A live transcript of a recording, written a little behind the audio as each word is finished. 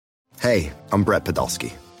Hey, I'm Brett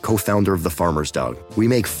Podolsky, co-founder of The Farmer's Dog. We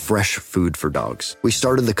make fresh food for dogs. We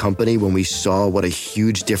started the company when we saw what a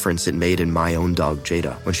huge difference it made in my own dog,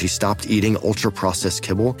 Jada, when she stopped eating ultra-processed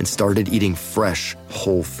kibble and started eating fresh,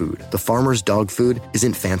 whole food. The Farmer's Dog food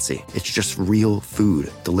isn't fancy. It's just real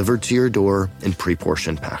food delivered to your door in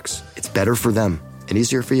pre-portioned packs. It's better for them and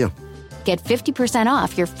easier for you. Get 50%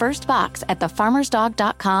 off your first box at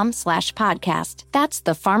thefarmersdog.com/podcast. That's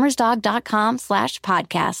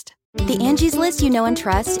thefarmersdog.com/podcast. The Angie's List you know and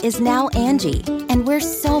trust is now Angie, and we're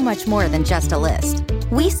so much more than just a list.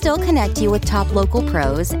 We still connect you with top local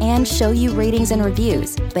pros and show you ratings and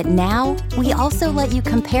reviews, but now we also let you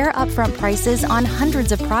compare upfront prices on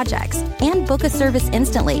hundreds of projects and book a service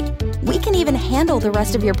instantly. We can even handle the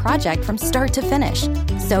rest of your project from start to finish.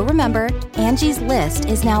 So remember, Angie's List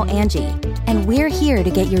is now Angie, and we're here to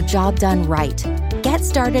get your job done right. Get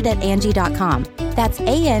started at Angie.com. That's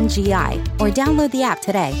ANGI, or download the app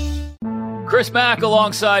today. Chris Mack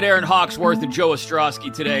alongside Aaron Hawksworth and Joe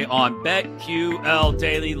Ostrowski today on BetQL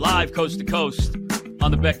Daily, live coast to coast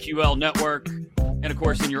on the BetQL network. And, of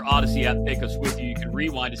course, in your Odyssey app, take us with you. You can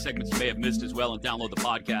rewind to segments you may have missed as well and download the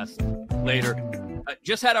podcast later.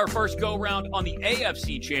 Just had our first go-round on the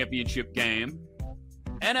AFC Championship game.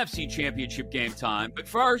 NFC Championship game time. But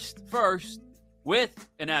first, with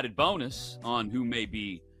an added bonus on who may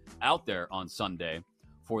be out there on Sunday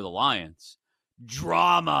for the Lions.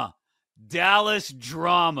 Drama. Dallas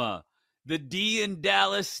drama. The D in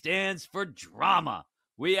Dallas stands for drama.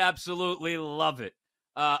 We absolutely love it.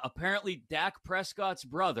 Apparently, Dak Prescott's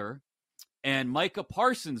brother and Micah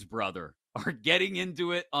Parsons' brother are getting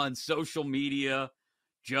into it on social media.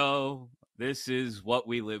 Joe, this is what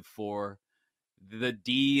we live for. The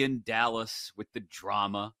D in Dallas with the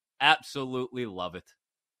drama. Absolutely love it.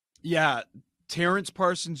 Yeah, Terrence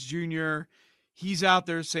Parsons Jr., he's out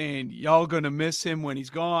there saying, y'all going to miss him when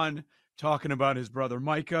he's gone, talking about his brother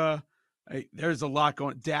Micah. There's a lot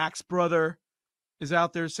going. Dak's brother is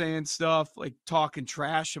out there saying stuff, like talking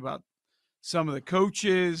trash about some of the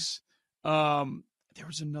coaches. There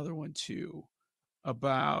was another one, too,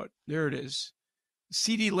 about, there it is,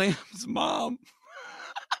 CeeDee Lamb's mom.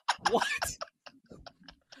 What?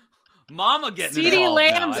 Mama getting CeeDee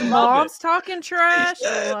Lamb's mom's talking trash?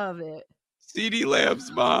 I love it. CeeDee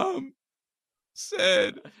Lamb's mom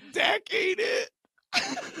said, Dak ate it.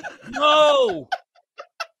 No.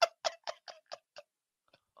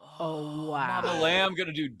 Oh, wow. Mama Lamb going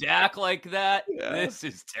to do Dak like that? Yeah. This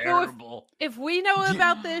is terrible. Well, if we know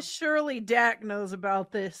about this, surely Dak knows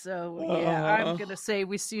about this. So, yeah, I'm going to say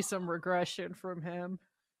we see some regression from him.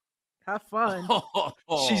 Have fun.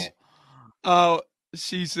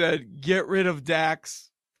 She said, get rid of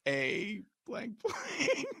Dak's a blank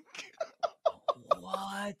blank.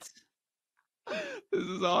 What? This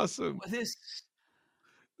is awesome. This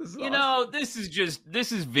is awesome. This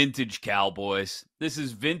is vintage Cowboys. This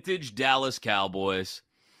is vintage Dallas Cowboys.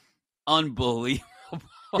 Unbelievable.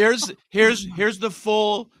 Here's the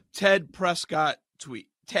full Ted Prescott tweet.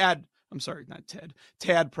 Tad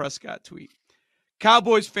Prescott tweet.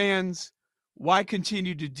 Cowboys fans, why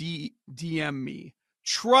continue to DM me?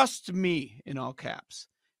 Trust me, in all caps.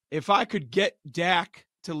 If I could get Dak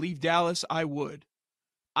to leave Dallas, I would.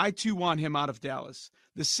 I, too, want him out of Dallas.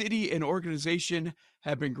 The city and organization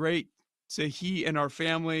have been great to he and our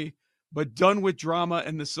family, but done with drama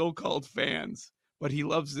and the so-called fans. But he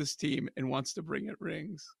loves this team and wants to bring it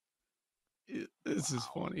rings. This is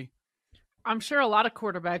funny. I'm sure a lot of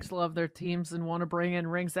quarterbacks love their teams and want to bring in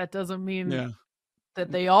rings. That doesn't mean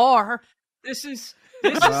that they are. This is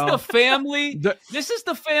the family. This is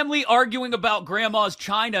the family arguing about grandma's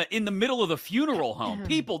china in the middle of the funeral home.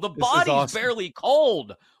 People, the body's barely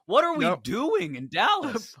cold. What are we doing in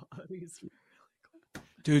Dallas?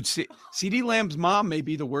 Dude, CeeDee Lamb's mom may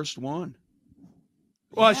be the worst one.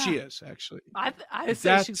 Well, she is, actually. I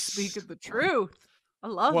say she's speaking the truth. I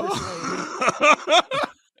love this lady.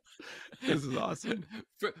 This is awesome.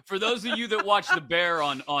 For those of you that watch The Bear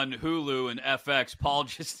on Hulu and FX, Paul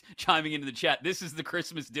just chiming into the chat. This is the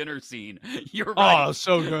Christmas dinner scene. You're right. Oh,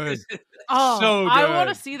 so good. So good. I want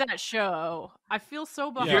to see that show. I feel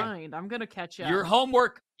so behind. I'm going to catch up. Your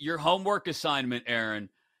homework assignment, Aaron.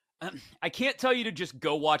 I can't tell you to just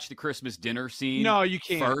go watch the Christmas dinner scene. No, you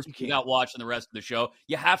can't. First, without watching the rest of the show.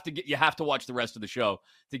 You have to watch the rest of the show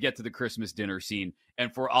to get to the Christmas dinner scene,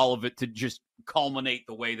 and for all of it to just culminate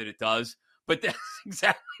the way that it does. But that's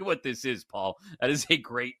exactly what this is, Paul. That is a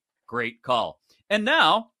great, great call. And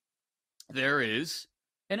now there is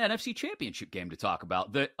an NFC Championship game to talk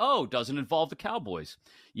about that doesn't involve the Cowboys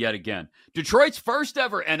yet again. Detroit's first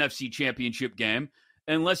ever NFC Championship game.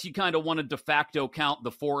 unless you kind of want to de facto count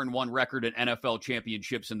the 4-1 record at NFL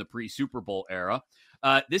championships in the pre-Super Bowl era.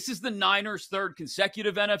 This is the Niners' third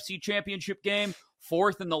consecutive NFC championship game,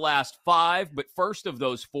 fourth in the last 5, but first of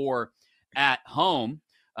those 4 at home.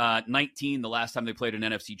 19 the last time they played an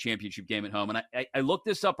NFC championship game at home. And I looked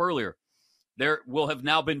this up earlier. There will have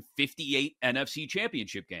now been 58 NFC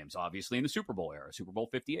championship games, obviously, in the Super Bowl era. Super Bowl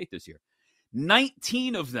 58 this year.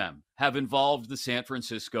 19 of them have involved the San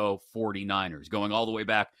Francisco 49ers, going all the way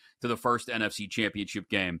back to the first NFC championship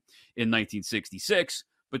game in 1966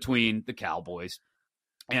 between the Cowboys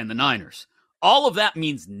and the Niners. All of that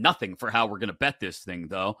means nothing for how we're going to bet this thing,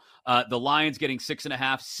 though. The Lions getting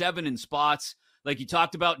 6.5, 7 in spots. Like you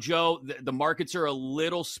talked about, Joe, the markets are a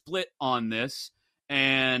little split on this,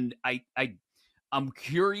 and I'm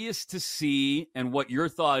curious to see and what your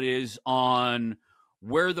thought is on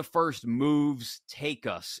where the first moves take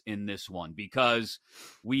us in this one, because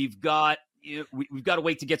we've got to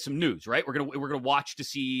wait to get some news, right? We're gonna watch to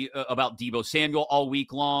see about Deebo Samuel all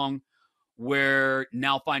week long. We're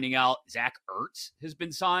now finding out Zach Ertz has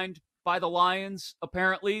been signed by the Lions.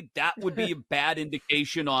 Apparently, that would be a bad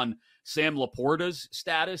indication on Sam Laporta's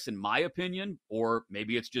status, in my opinion, or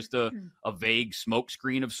maybe it's just a vague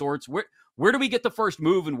smokescreen of sorts. Where do we get the first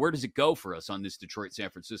move, and where does it go for us on this Detroit-San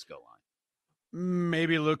Francisco line?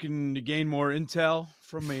 Maybe looking to gain more intel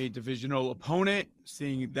from a divisional opponent,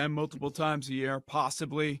 seeing them multiple times a year,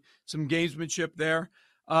 possibly some gamesmanship there.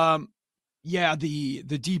 Yeah, the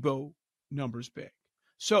Deebo number's big.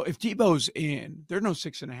 So if Deebo's in, there are no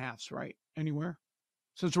 6.5s, right? Anywhere?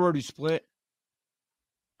 Since we're already split,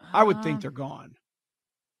 I would think they're gone.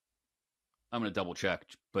 I'm going to double check,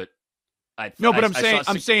 but I'm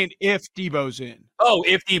saying if Deebo's in. Oh,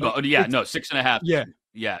 if Deebo. Yeah, no, 6.5. Yeah.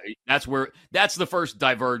 Yeah, that's the first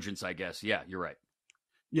divergence, I guess. Yeah, you're right.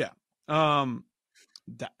 Yeah.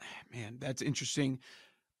 That's interesting.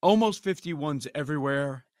 Almost 51s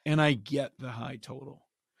everywhere, and I get the high total.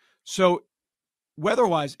 So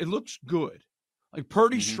weather-wise, it looks good. Like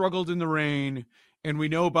Purdy struggled in the rain, and we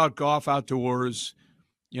know about Goff outdoors.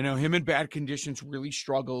 You know, him in bad conditions really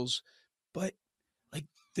struggles. But like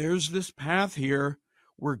there's this path here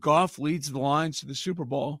where Goff leads the Lions to the Super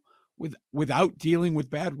Bowl without dealing with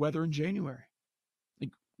bad weather in January. Like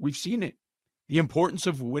we've seen it. The importance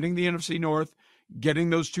of winning the NFC North, getting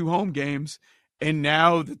those 2 home games, and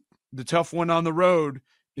now the tough one on the road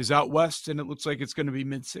is out west, and it looks like it's going to be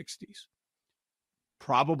mid-60s.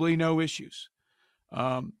 Probably no issues.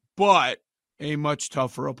 But a much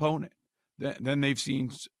tougher opponent than they've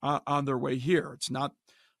seen on their way here. It's not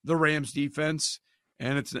the Rams defense,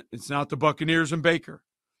 and it's not the Buccaneers and Baker.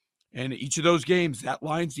 And each of those games, that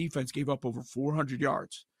Lions defense gave up over 400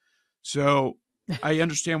 yards. So I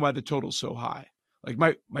understand why the total's so high. Like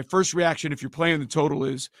my first reaction, if you're playing the total,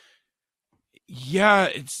 is, yeah,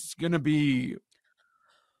 it's going to be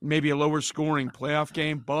maybe a lower scoring playoff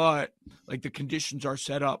game, but like the conditions are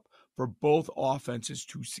set up for both offenses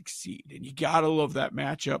to succeed. And you got to love that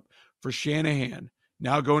matchup for Shanahan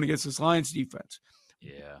now going against this Lions defense.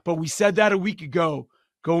 Yeah. But we said that a week ago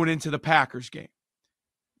going into the Packers game.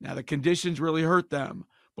 Now, the conditions really hurt them,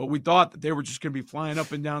 but we thought that they were just going to be flying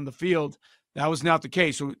up and down the field. That was not the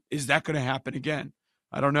case. So is that going to happen again?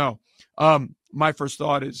 I don't know. My first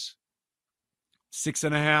thought is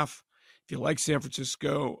 6.5. If you like San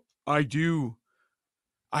Francisco, I do.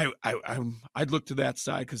 I'd look to that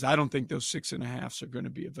side because I don't think those 6.5s are going to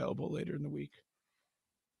be available later in the week.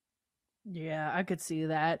 Yeah, I could see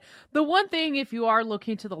that. The one thing, if you are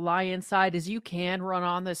looking to the Lions side, is you can run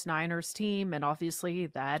on this Niners team, and obviously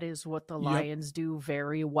that is what the Lions do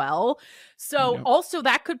very well. So also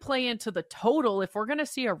that could play into the total. If we're going to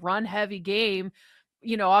see a run-heavy game,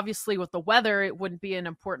 you know, obviously with the weather, it wouldn't be an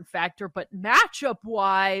important factor, but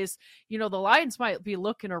matchup-wise, you know, the Lions might be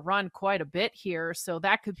looking to run quite a bit here, so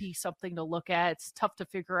that could be something to look at. It's tough to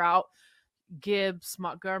figure out Gibbs,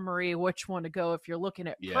 Montgomery, which one to go if you're looking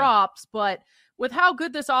at props. But with how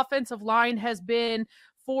good this offensive line has been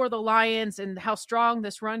for the Lions and how strong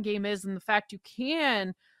this run game is, and the fact you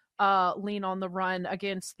can lean on the run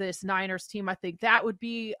against this Niners team, I think that would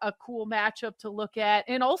be a cool matchup to look at.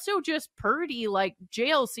 And also just Purdy, like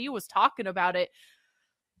JLC was talking about it.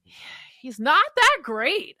 He's not that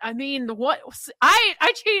great. I mean,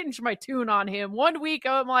 I changed my tune on him. 1 week,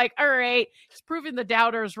 I'm like, all right, he's proving the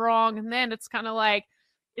doubters wrong. And then it's kind of like,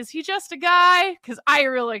 is he just a guy? Because I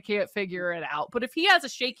really can't figure it out. But if he has a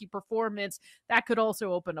shaky performance, that could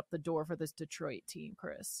also open up the door for this Detroit team,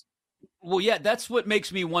 Chris. Well, yeah, that's what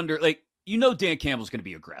makes me wonder. Like, you know, Dan Campbell's going to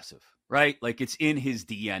be aggressive, right? Like, it's in his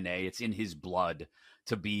DNA. It's in his blood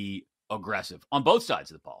to be aggressive on both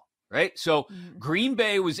sides of the ball. right? So Green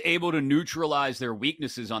Bay was able to neutralize their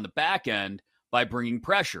weaknesses on the back end by bringing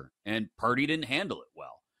pressure, and Purdy didn't handle it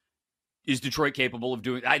well. Is Detroit capable of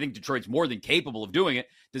doing it? I think Detroit's more than capable of doing it.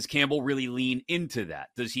 Does Campbell really lean into that?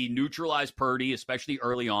 Does he neutralize Purdy, especially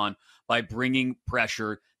early on, by bringing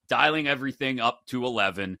pressure, dialing everything up to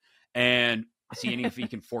 11, and seeing if he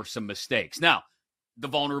can force some mistakes? Now, the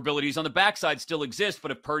vulnerabilities on the backside still exist,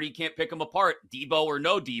 but if Purdy can't pick them apart, Debo or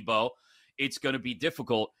no Debo, it's going to be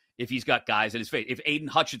difficult if he's got guys at his face. If Aiden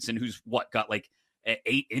Hutchinson, who's got like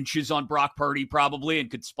 8 inches on Brock Purdy probably and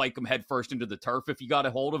could spike him headfirst into the turf if you got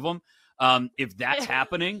a hold of him, if that's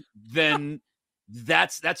happening, then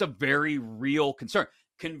that's a very real concern.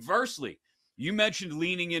 Conversely, you mentioned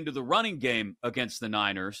leaning into the running game against the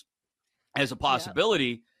Niners as a possibility.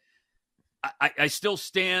 Yeah. I still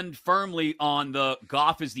stand firmly on the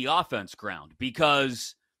Goff is the offense ground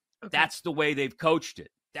because that's the way they've coached it.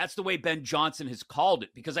 That's the way Ben Johnson has called it,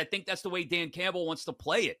 because I think that's the way Dan Campbell wants to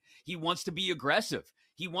play it. He wants to be aggressive.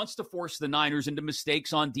 He wants to force the Niners into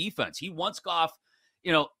mistakes on defense. He wants Goff,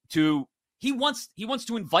 he wants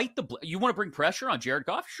to invite you want to bring pressure on Jared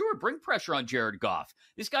Goff? Sure, bring pressure on Jared Goff.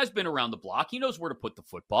 This guy's been around the block. He knows where to put the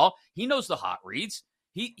football. He knows the hot reads.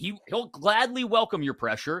 He'll gladly welcome your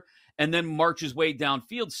pressure and then march his way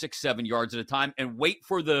downfield 6-7 yards at a time and wait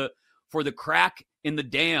for the crack in the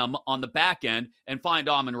dam on the back end and find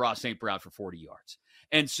Amon-Ra St. Brown for 40 yards.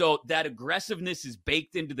 And so that aggressiveness is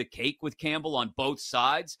baked into the cake with Campbell on both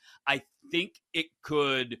sides. I think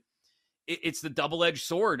it's the double-edged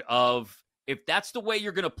sword of, if that's the way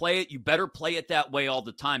you're going to play it, you better play it that way all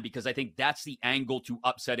the time, because I think that's the angle to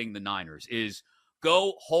upsetting the Niners is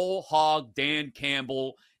go whole hog Dan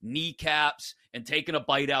Campbell, kneecaps, and taking a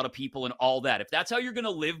bite out of people and all that. If that's how you're going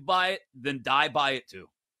to live by it, then die by it too.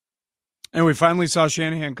 And we finally saw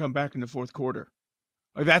Shanahan come back in the fourth quarter.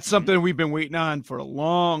 That's something we've been waiting on for a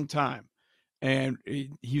long time. And he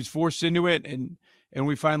was forced into it, and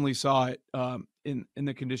we finally saw it in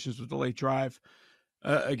the conditions with the late drive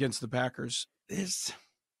against the Packers.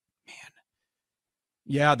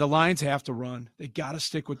 Yeah, the Lions have to run. They got to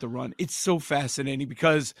stick with the run. It's so fascinating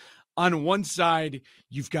because on one side,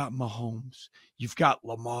 you've got Mahomes. You've got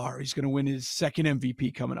Lamar. He's going to win his second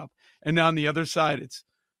MVP coming up. And on the other side, it's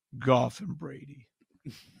Goff and Brady.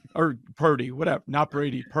 Or Purdy, whatever. Not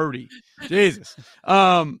Brady, Purdy. Jesus.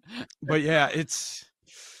 But yeah,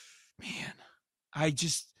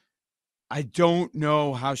 I don't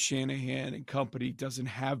know how Shanahan and company doesn't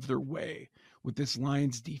have their way with this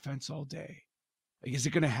Lions defense all day. Like, is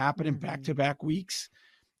it going to happen in back-to-back weeks?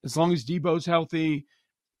 As long as Debo's healthy,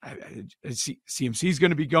 CMC's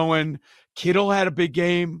going to be going. Kittle had a big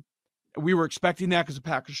game. We were expecting that because the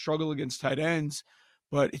Packers struggle against tight ends.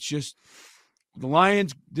 But it's just the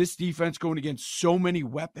Lions, this defense going against so many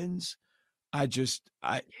weapons. It's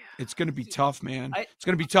going to be tough, man. It's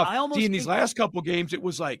going to be tough. In these last couple games, it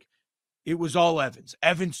was all Evans.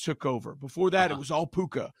 Evans took over. Before that, it was all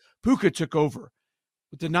Puka. Puka took over.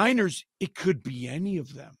 With the Niners, it could be any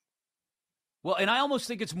of them. Well, and I almost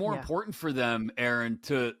think it's more important for them, Aaron,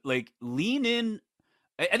 to lean in.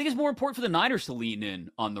 I think it's more important for the Niners to lean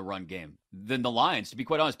in on the run game than the Lions, to be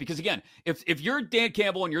quite honest. Because again, if you're Dan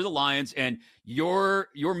Campbell and you're the Lions and your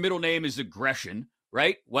middle name is aggression,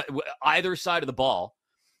 right? Either side of the ball,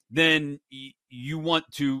 then you want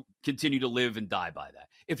to continue to live and die by that.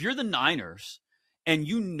 If you're the Niners and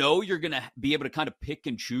you know you're going to be able to kind of pick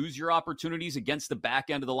and choose your opportunities against the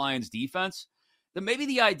back end of the Lions defense, then maybe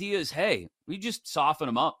the idea is, hey, we just soften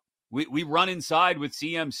them up. We run inside with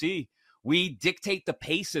CMC. We dictate the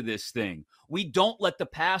pace of this thing. We don't let the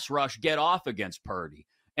pass rush get off against Purdy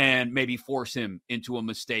and maybe force him into a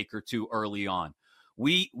mistake or two early on.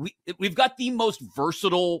 We've got the most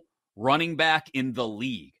versatile running back in the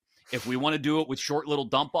league. If we want to do it with short little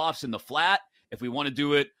dump-offs in the flat, if we want to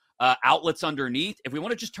do it outlets underneath, if we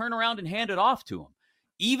want to just turn around and hand it off to him,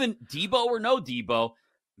 even Debo or no Debo,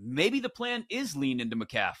 maybe the plan is lean into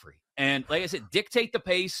McCaffrey. And like I said, dictate the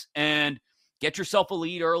pace and get yourself a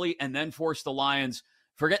lead early and then force the Lions.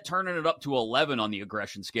 Forget turning it up to 11 on the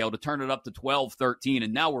aggression scale to turn it up to 12, 13.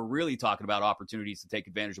 And now we're really talking about opportunities to take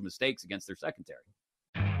advantage of mistakes against their secondary.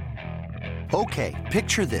 Okay,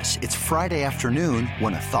 picture this. It's Friday afternoon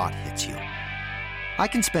when a thought hits you. I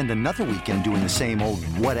can spend another weekend doing the same old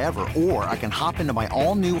whatever, or I can hop into my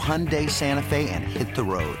all-new Hyundai Santa Fe and hit the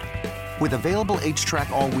road. With available H-Track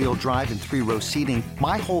all-wheel drive and 3-row seating,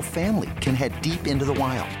 my whole family can head deep into the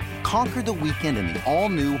wild. Conquer the weekend in the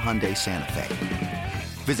all-new Hyundai Santa Fe.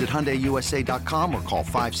 Visit HyundaiUSA.com or call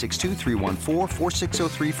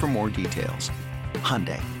 562-314-4603 for more details.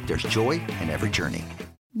 Hyundai, there's joy in every journey.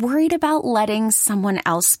 Worried about letting someone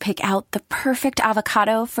else pick out the perfect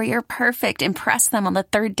avocado for your perfect impress them on the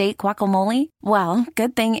third date guacamole? Well,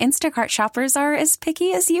 good thing Instacart shoppers are as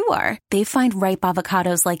picky as you are. They find ripe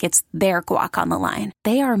avocados like it's their guac on the line.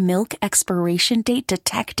 They are milk expiration date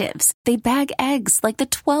detectives. They bag eggs like the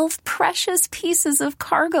 12 precious pieces of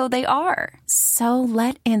cargo they are. So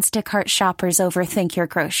let Instacart shoppers overthink your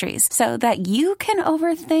groceries so that you can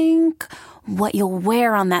overthink what you'll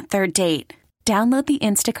wear on that third date. Download the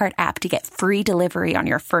Instacart app to get free delivery on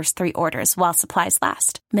your first 3 orders while supplies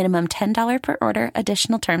last. Minimum $10 per order.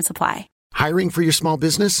 Additional terms apply. Hiring for your small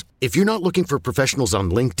business? If you're not looking for professionals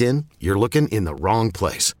on LinkedIn, you're looking in the wrong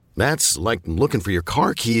place. That's like looking for your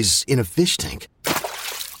car keys in a fish tank.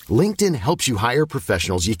 LinkedIn helps you hire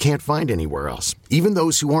professionals you can't find anywhere else, even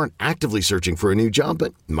those who aren't actively searching for a new job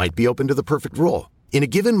but might be open to the perfect role. In a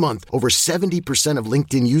given month, over 70% of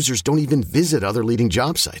LinkedIn users don't even visit other leading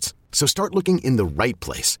job sites. So start looking in the right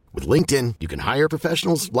place. With LinkedIn, you can hire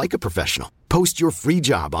professionals like a professional. Post your free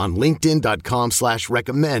job on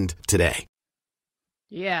linkedin.com/recommend today.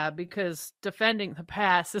 Yeah, because defending the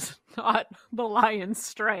pass is not the Lions'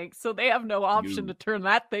 strength. So they have no option to turn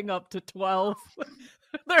that thing up to 12.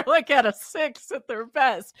 They're like at a 6 at their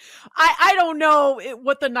best. I don't know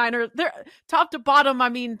what the Niners, they're top to bottom. I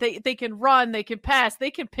mean, they can run, they can pass,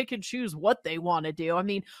 they can pick and choose what they want to do. I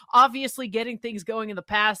mean, obviously getting things going in the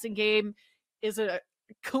passing game is a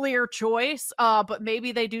clear choice, but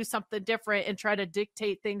maybe they do something different and try to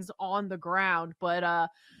dictate things on the ground. But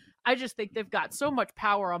I just think they've got so much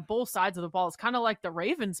power on both sides of the ball. It's kind of like the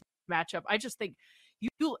Ravens matchup. I just think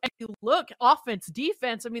you look offense,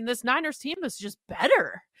 defense. I mean, this Niners team is just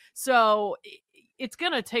better. So it's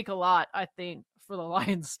going to take a lot, I think, for the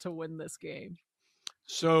Lions to win this game.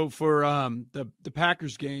 So for the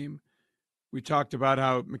Packers game, we talked about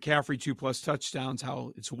how McCaffrey 2+ touchdowns,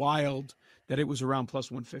 how it's wild that it was around plus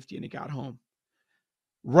 150 and he got home.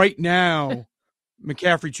 Right now,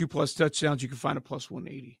 McCaffrey 2+ touchdowns, you can find a plus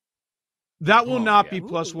 180. That will not be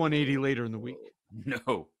plus 180 later in the week.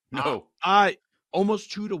 No. I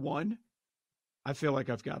almost 2-1. I feel like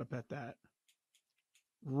I've got to bet that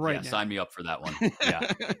right now. Sign me up for that one.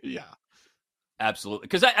 Yeah. Yeah. Absolutely.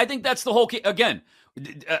 Because I think that's the whole key. Again,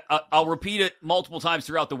 I'll repeat it multiple times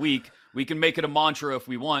throughout the week. We can make it a mantra if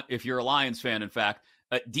we want, if you're a Lions fan, in fact.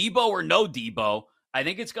 Debo or no Debo, I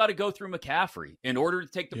think it's got to go through McCaffrey in order to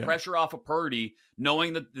take the pressure off of Purdy,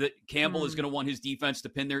 knowing that Campbell is going to want his defense to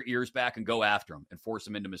pin their ears back and go after him and force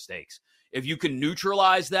him into mistakes. If you can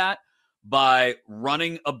neutralize that by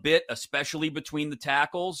running a bit, especially between the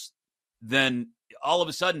tackles, then all of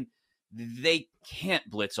a sudden they can't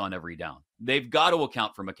blitz on every down. They've got to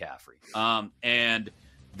account for McCaffrey. And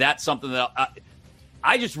that's something that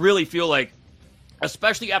I just really feel like,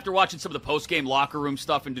 especially after watching some of the post-game locker room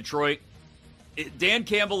stuff in Detroit, Dan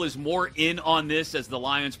Campbell is more in on this as the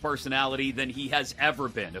Lions personality than he has ever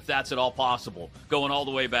been, if that's at all possible, going all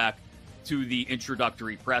the way back to the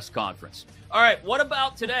introductory press conference. All right, what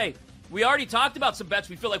about today? We already talked about some bets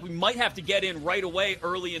we feel like we might have to get in right away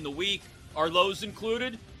early in the week. Are those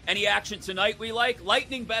included? Any action tonight we like?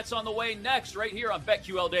 Lightning bets on the way next, right here on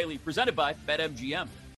BetQL Daily, presented by BetMGM.